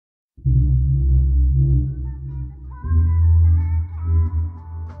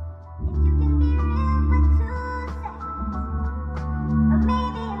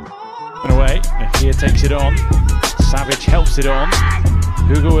Away, Nahir takes it on. Savage helps it on.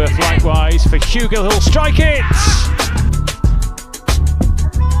 Hoogewerf likewise for Hugo, he'll strike it!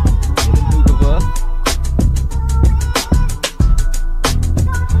 Dillon Hoogewerf.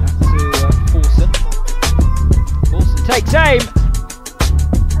 Back to Forsen. Forsen takes aim!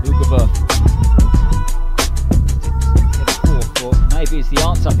 Hoogewerf. Hit 4-4, maybe is the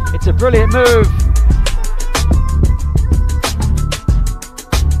answer. It's a brilliant move!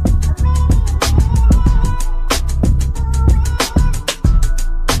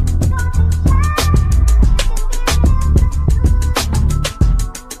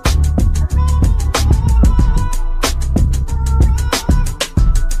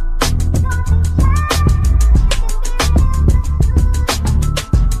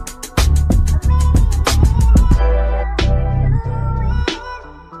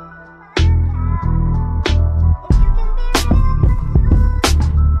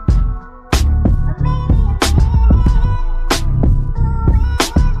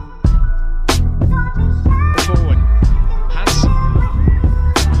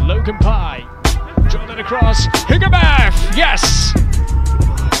 Across, Hoogewerf, yes!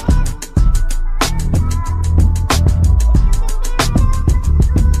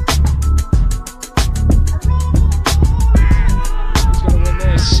 He's going to win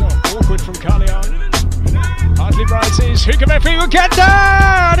this. Oh, awkward from Carleon. Hardly rises. Hoogewerf, he will get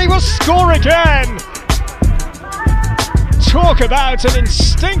down! He will score again! Talk about an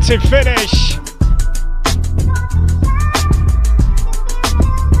instinctive finish.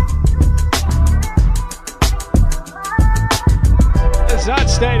 That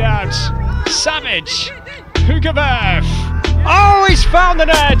stayed out. Savage. Hoogewerf. Oh, he's found the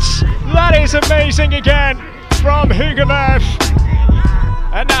net. That is amazing again from Hoogewerf.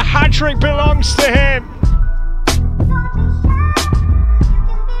 And the hat-trick belongs to him.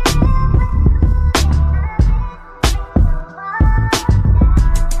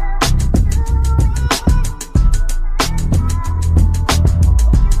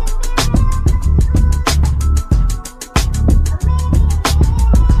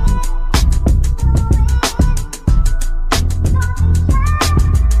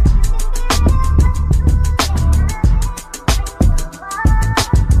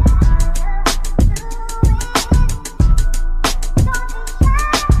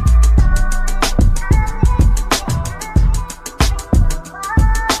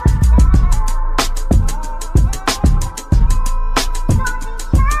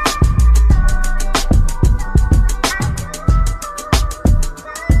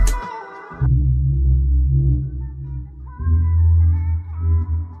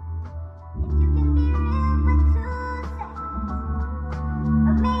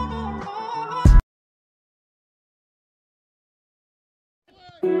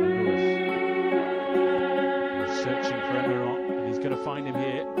 Searching for Emeron, and he's going to find him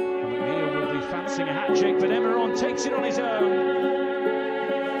here. And McNeil will be fancying a hat-trick, but Emeron takes it on his own.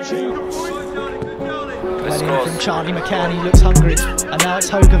 From Charlie McCann, he looks hungry, and now it's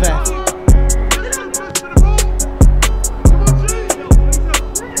Hoogewerf.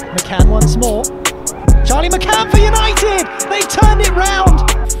 McCann once more. Charlie McCann for United! They've turned it round!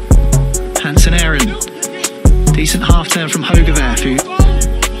 Hansen Aaron. Decent half-turn from Hoogewerf, who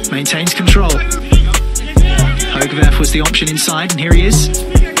maintains control. Hoogewerf was the option inside, and here he is.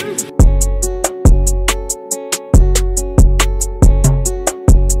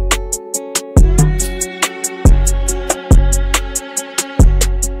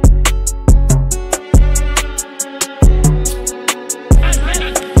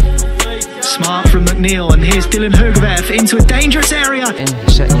 Smart from McNeil, and here's Dillon Hoogewerf into a dangerous area.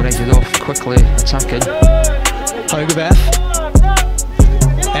 Setting United off, quickly attacking. Hoogewerf.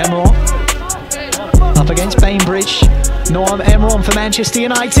 Emeron. Up against Bainbridge. Noam Emeron for Manchester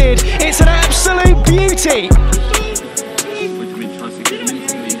United. It's an absolute beauty.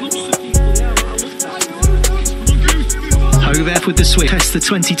 Hoogewerf with the switch. That's the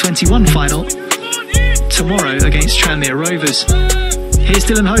 2021 final. Tomorrow against Tranmere Rovers. Here's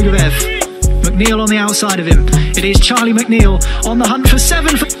Dillon Hoogewerf. McNeil on the outside of him. It is Charlie McNeil on the hunt for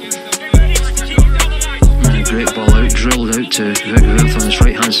 7. Great ball out, drilled out to Hoogewerf on his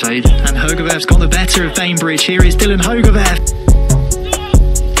right hand side. And Hoogewerf's got the better of Bainbridge. Here is Dillon Hoogewerf.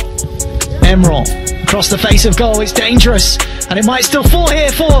 Emeron across the face of goal. It's dangerous, and it might still fall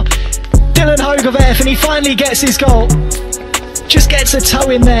here for Dillon Hoogewerf, and he finally gets his goal. Just gets a toe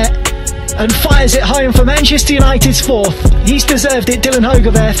in there and fires it home for Manchester United's 4th. He's deserved it, Dillon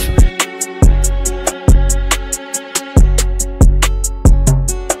Hoogewerf.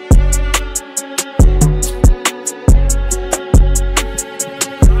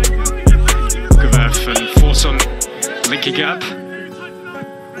 linking up.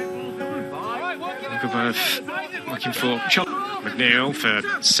 Hoogewerf looking for McNeil for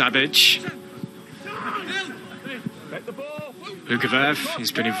Savage. Hoogewerf,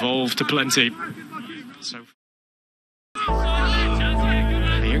 he's been involved to plenty. So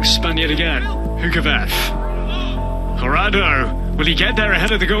the young Spaniard again. Hoogewerf. Corrado, will he get there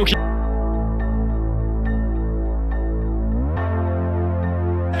ahead of the goalkeeper?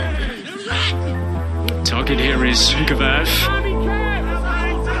 Target here is Hoogewerf.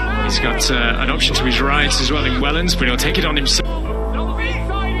 He's got an option to his right as well in Wellens, but he'll take it on himself.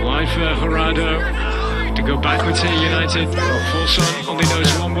 Wide for Corrado. To go backwards here, United. Forson only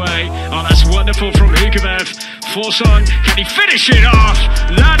knows one way. Oh, that's wonderful from Hoogewerf. Forson, can he finish it off?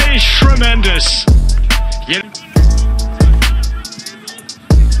 That is tremendous. Yeah.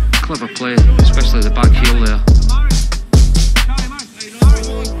 Clever play, especially the back heel there.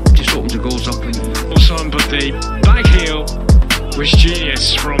 Just opens the goals up. Forson, but the back heel was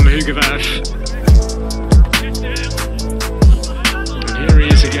genius from Hoogewerf. And here he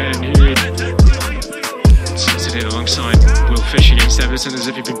is again. It alongside Will Fish against Everton as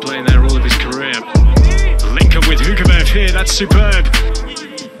if he'd been playing there all of his career. Link up with Hoogewerf here, that's superb.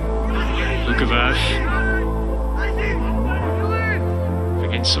 Hoogewerf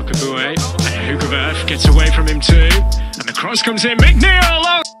against Sokabue, and Hoogewerf gets away from him too, and the cross comes in.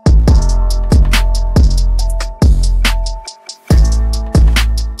 McNeil!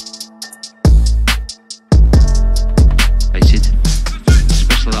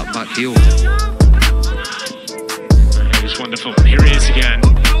 Especially that back heel. Wonderful. Here he is again.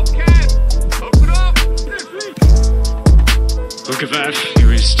 Hoogewerf, who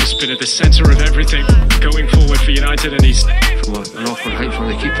has just been at the centre of everything going forward for United, and he's an awkward height from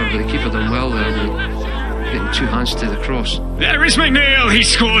the keeper, but the keeper done well there, getting two hands to the cross. There is McNeil. He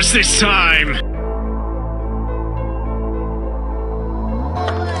scores this time.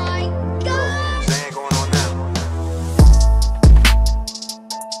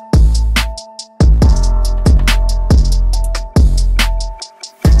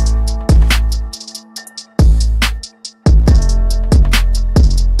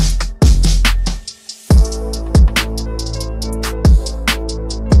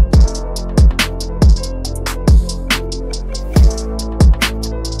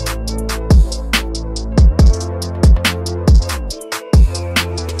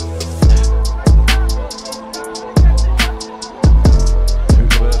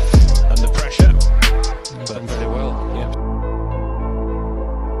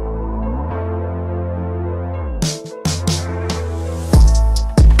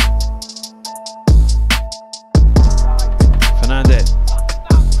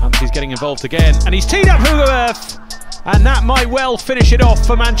 Involved again, and he's teed up Hoogewerf, and that might well finish it off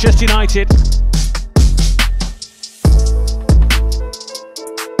for Manchester United.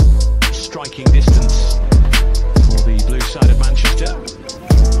 Striking distance for the blue side of Manchester.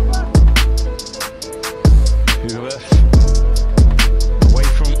 Hoogewerf away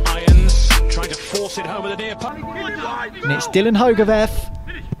from Irons, trying to force it home with a near puck. And it's Dillon Hoogewerf.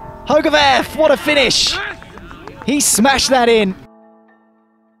 Hoogewerf, what a finish! He smashed that in.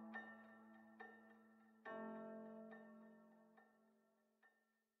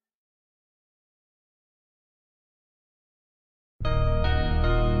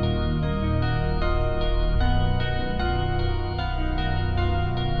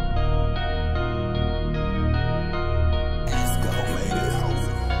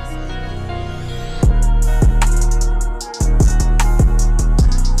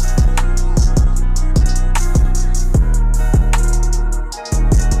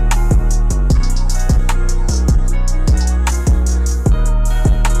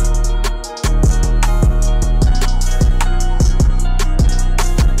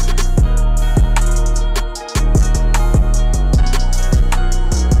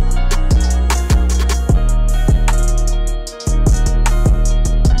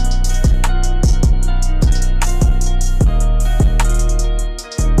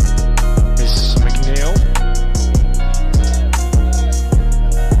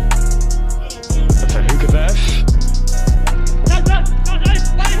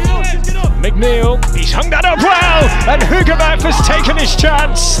 He's hung that up well, and Hoogewerf has taken his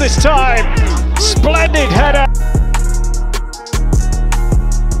chance this time. Splendid header.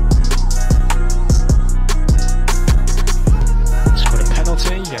 Scored a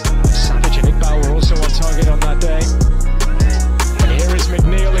penalty, and Savage and Iqbal were also on target on that day. And here is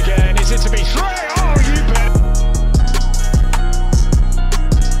McNeil again. Is it to be 3? Oh, you bet.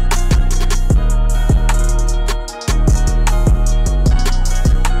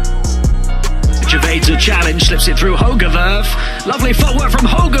 Evades a challenge. Let's puts it through Hoogewerf. Lovely footwork from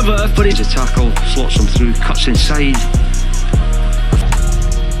Hoogewerf, but He's a tackle, slots him through, cuts inside.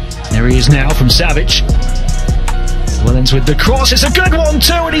 There he is now from Savage. Wellens with the cross, it's a good one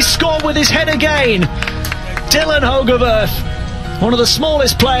too, and he scored with his head again. Dillon Hoogewerf, one of the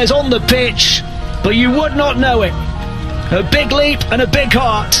smallest players on the pitch, but you would not know it. A big leap and a big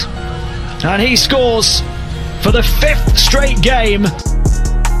heart, and he scores for the 5th straight game.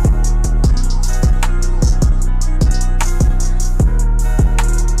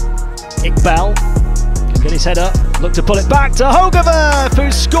 Iqbal can get his head up, look to pull it back to Hoogewerf,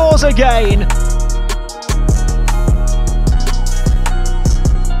 who scores again.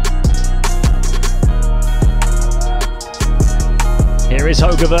 Here is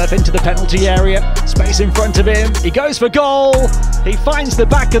Hoogewerf into the penalty area, space in front of him, he goes for goal, he finds the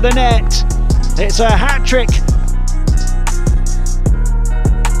back of the net, it's a hat-trick.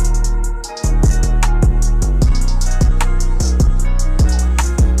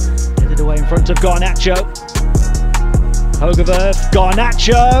 Headed away in front of Garnacho. Hoogewerf,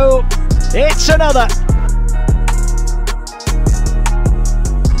 Garnacho, it's another.